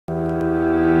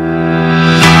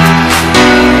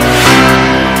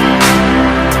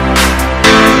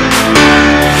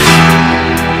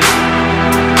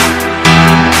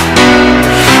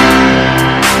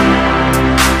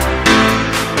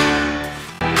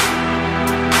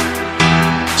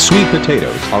Sweet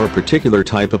potatoes are a particular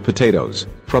type of potatoes,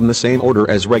 from the same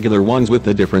order as regular ones with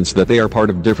the difference that they are part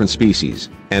of different species,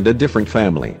 and a different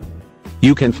family.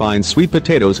 You can find sweet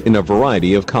potatoes in a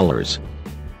variety of colors.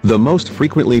 The most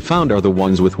frequently found are the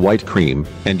ones with white cream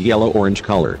and yellow-orange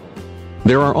color.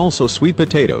 There are also sweet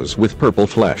potatoes with purple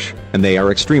flesh, and they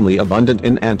are extremely abundant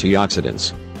in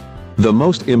antioxidants. The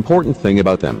most important thing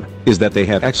about them is that they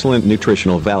have excellent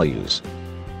nutritional values.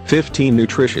 15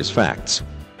 nutritious facts.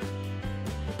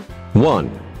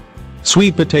 1.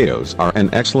 Sweet potatoes are an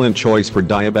excellent choice for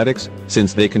diabetics,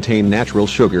 since they contain natural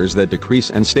sugars that decrease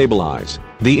and stabilize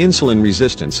the insulin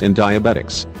resistance in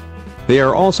diabetics. They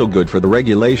are also good for the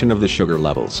regulation of the sugar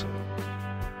levels.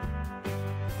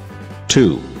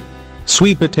 2.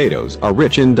 Sweet potatoes are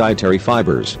rich in dietary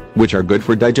fibers, which are good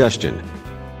for digestion.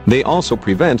 They also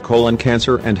prevent colon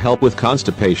cancer and help with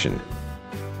constipation.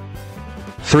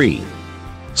 3.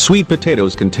 Sweet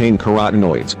potatoes contain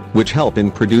carotenoids, which help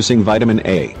in producing vitamin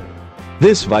A.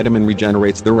 This vitamin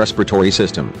regenerates the respiratory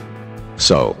system.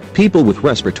 So, people with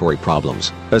respiratory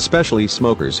problems, especially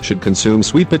smokers, should consume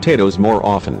sweet potatoes more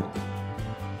often.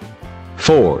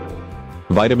 4.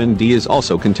 Vitamin D is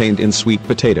also contained in sweet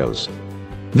potatoes.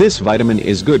 This vitamin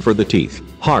is good for the teeth,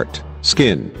 heart,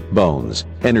 skin, bones,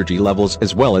 energy levels,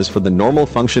 as well as for the normal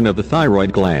function of the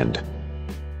thyroid gland.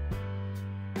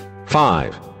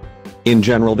 5. In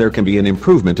general, there can be an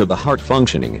improvement of the heart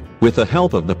functioning with the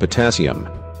help of the potassium.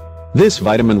 This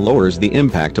vitamin lowers the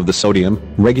impact of the sodium,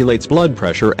 regulates blood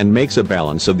pressure, and makes a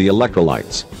balance of the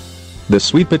electrolytes. The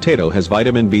sweet potato has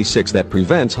vitamin B6 that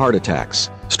prevents heart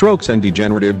attacks, strokes, and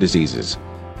degenerative diseases.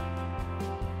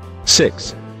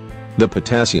 6. The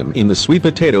potassium in the sweet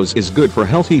potatoes is good for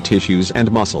healthy tissues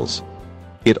and muscles.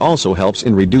 It also helps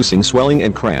in reducing swelling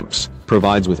and cramps,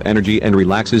 provides with energy, and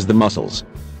relaxes the muscles.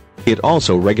 It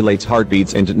also regulates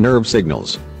heartbeats and nerve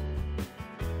signals.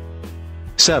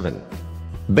 7.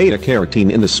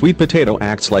 Beta-carotene in the sweet potato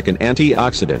acts like an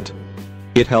antioxidant.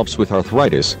 It helps with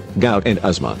arthritis, gout, and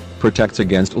asthma, protects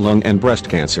against lung and breast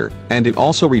cancer, and it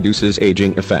also reduces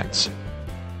aging effects.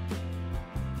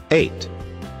 8.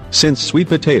 Since sweet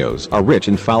potatoes are rich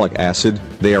in folic acid,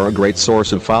 they are a great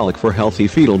source of folic for healthy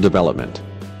fetal development.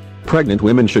 Pregnant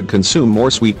women should consume more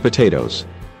sweet potatoes.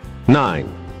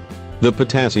 9. The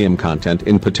potassium content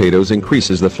in potatoes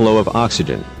increases the flow of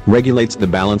oxygen, regulates the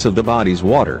balance of the body's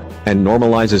water, and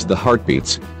normalizes the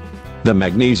heartbeats. The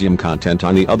magnesium content,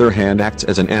 on the other hand, acts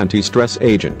as an anti-stress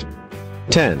agent.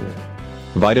 10.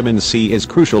 Vitamin C is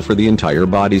crucial for the entire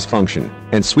body's function,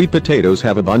 and sweet potatoes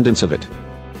have abundance of it.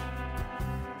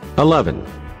 11.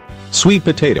 Sweet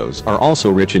potatoes are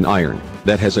also rich in iron,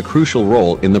 that has a crucial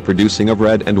role in the producing of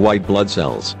red and white blood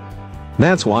cells.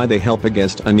 That's why they help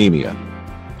against anemia.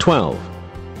 12.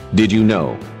 Did you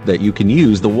know that you can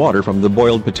use the water from the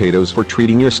boiled potatoes for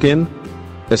treating your skin?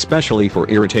 Especially for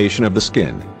irritation of the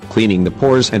skin, cleaning the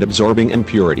pores, and absorbing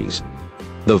impurities.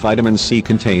 The vitamin C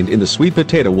contained in the sweet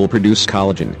potato will produce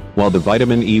collagen, while the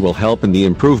vitamin E will help in the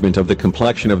improvement of the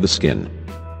complexion of the skin.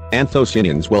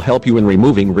 Anthocyanins will help you in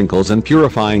removing wrinkles and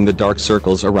purifying the dark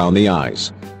circles around the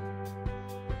eyes.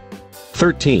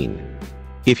 13.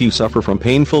 If you suffer from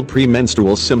painful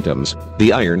premenstrual symptoms,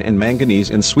 the iron and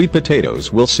manganese in sweet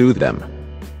potatoes will soothe them.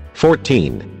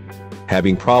 14.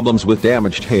 Having problems with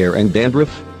damaged hair and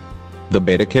dandruff? The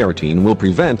beta-carotene will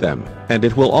prevent them, and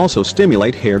it will also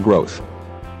stimulate hair growth.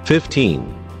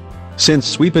 15. Since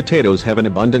sweet potatoes have an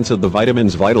abundance of the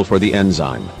vitamins vital for the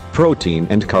enzyme, protein,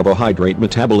 and carbohydrate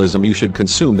metabolism, you should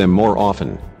consume them more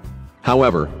often.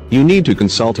 However, you need to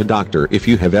consult a doctor if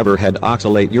you have ever had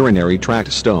oxalate urinary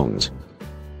tract stones.